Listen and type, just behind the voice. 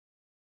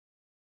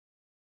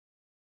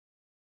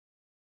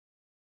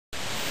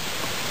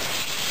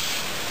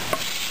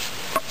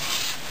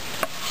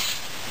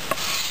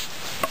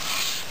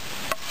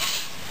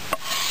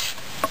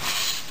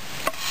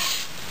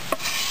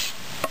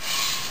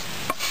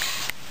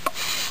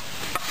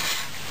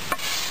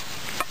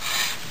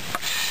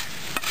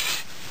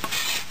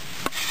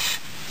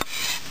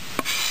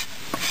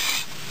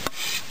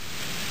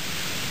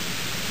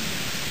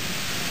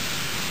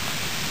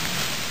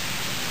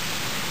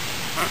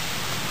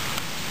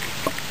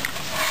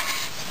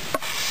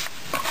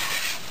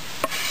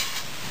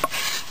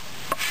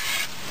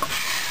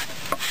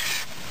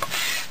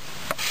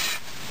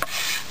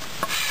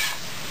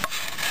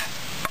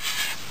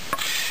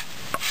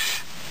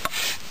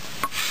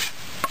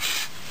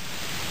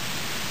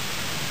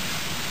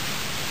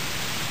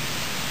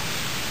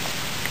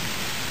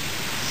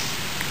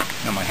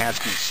Now my hat's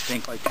gonna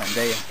stink like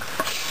Candeia.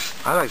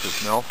 I like the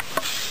smell.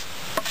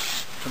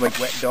 Like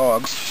wet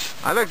dogs.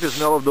 I like the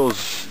smell of those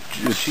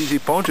cheesy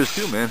ponchos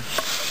too, man.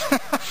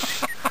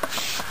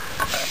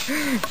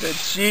 The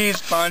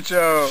cheese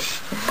poncho.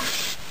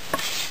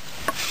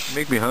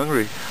 Make me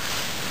hungry.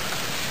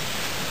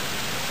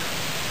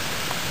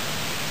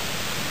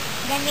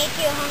 They make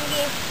you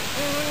hungry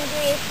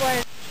for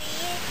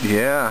cheese?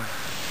 Yeah.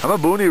 I'm a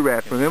boony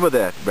rat, remember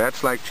that.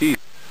 Rats like cheese.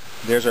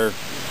 There's our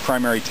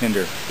primary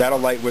tinder. That'll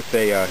light with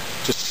a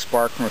just a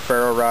spark from a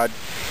ferro rod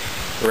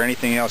or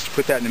anything else.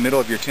 Put that in the middle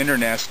of your tinder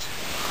nest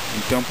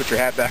and don't put your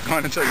hat back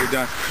on until you're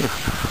done.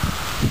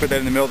 Put that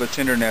in the middle of the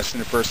tinder nest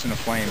and it bursts into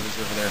flames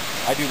over there.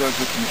 I do those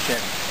with the machete.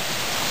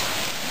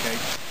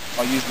 Okay?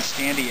 I'll use the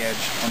standy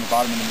edge on the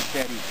bottom of the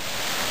machete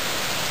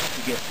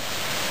to get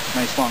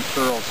nice long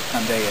curls of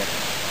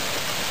Candeia.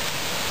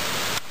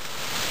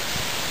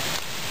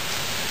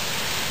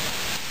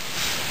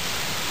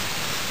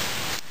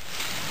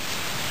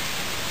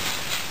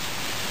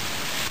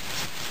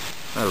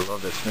 I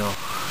love that smell.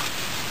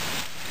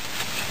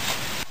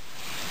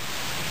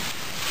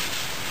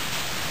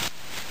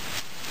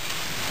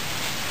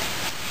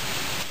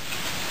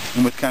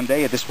 And with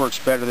Candeia, this works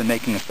better than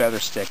making a feather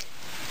stick.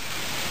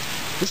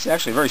 This is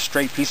actually a very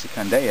straight piece of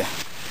Candeia.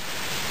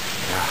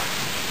 Yeah.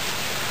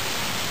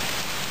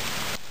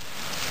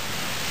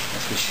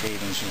 That's the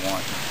shavings you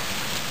want.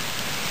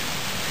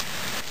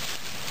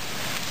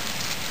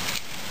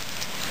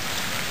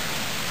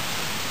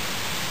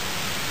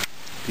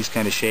 These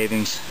kind of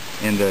shavings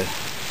and the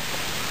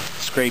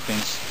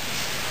scrapings.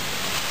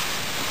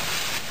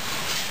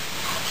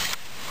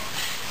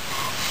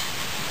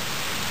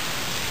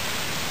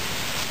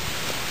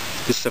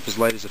 This stuff is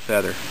light as a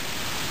feather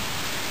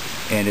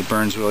and it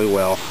burns really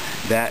well.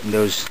 That and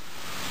those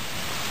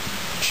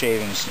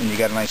shavings and you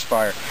got a nice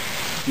fire.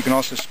 You can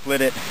also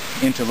split it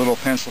into little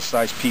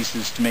pencil-sized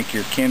pieces to make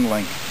your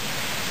kindling.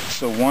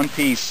 So one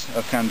piece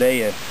of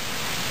Candeia,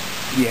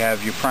 you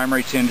have your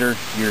primary tinder,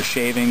 your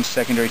shavings,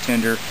 secondary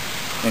tinder,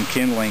 and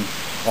kindling,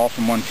 all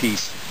from one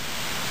piece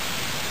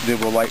that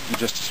will light with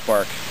just a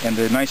spark. And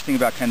the nice thing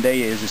about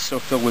Candeia is it's so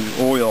filled with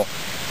oil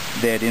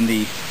that in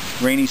the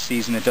rainy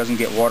season it doesn't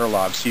get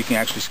waterlogged. So you can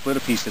actually split a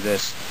piece of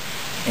this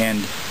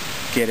and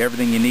get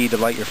everything you need to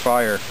light your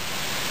fire.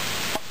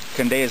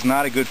 Candeia is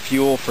not a good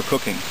fuel for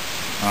cooking.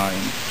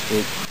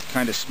 It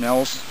kind of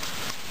smells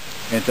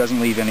and it doesn't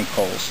leave any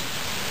coals.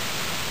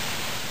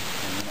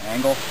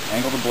 Angle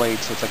the blade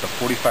so it's like a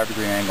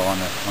 45-degree angle on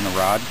the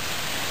rod.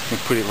 And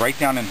put it right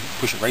down and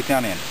push it right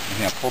down in. And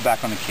now pull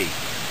back on the key.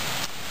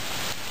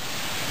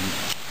 And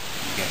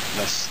you get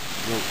less.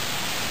 Let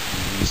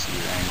me see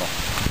your angle.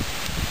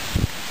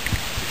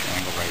 Put your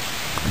angle right.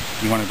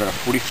 You want about a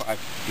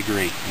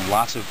 45-degree and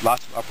lots of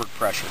upward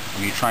pressure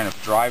when you're trying to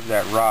drive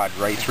that rod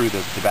right through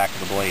the back of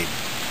the blade.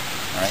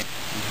 All right.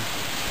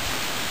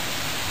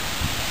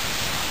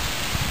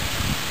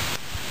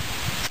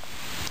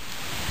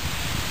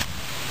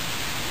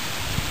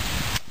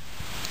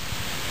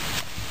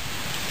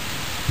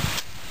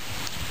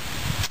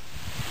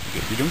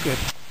 You're doing good.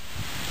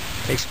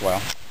 Takes a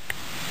while.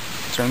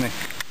 Turn the.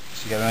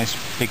 So you got a nice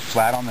big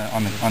flat on the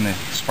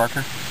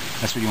sparker.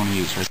 That's what you want to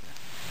use right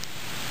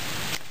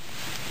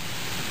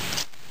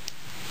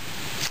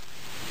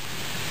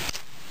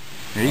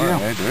there. There you go.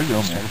 Right, there you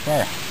go, Start a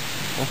fire.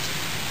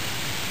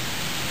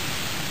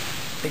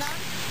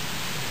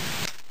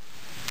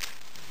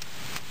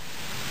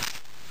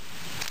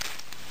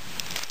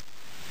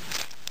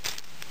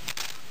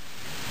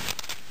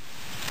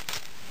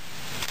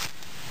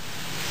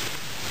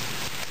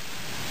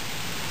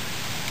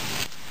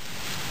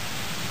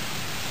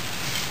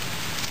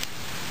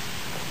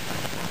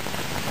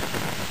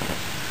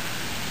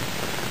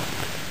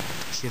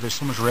 See, there's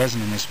so much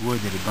resin in this wood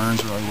that it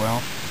burns really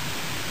well.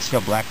 See how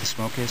black the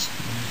smoke is?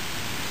 Okay.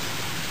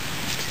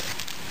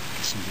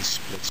 Get some of these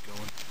splits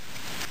going.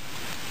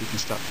 You can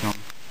stop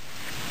filming.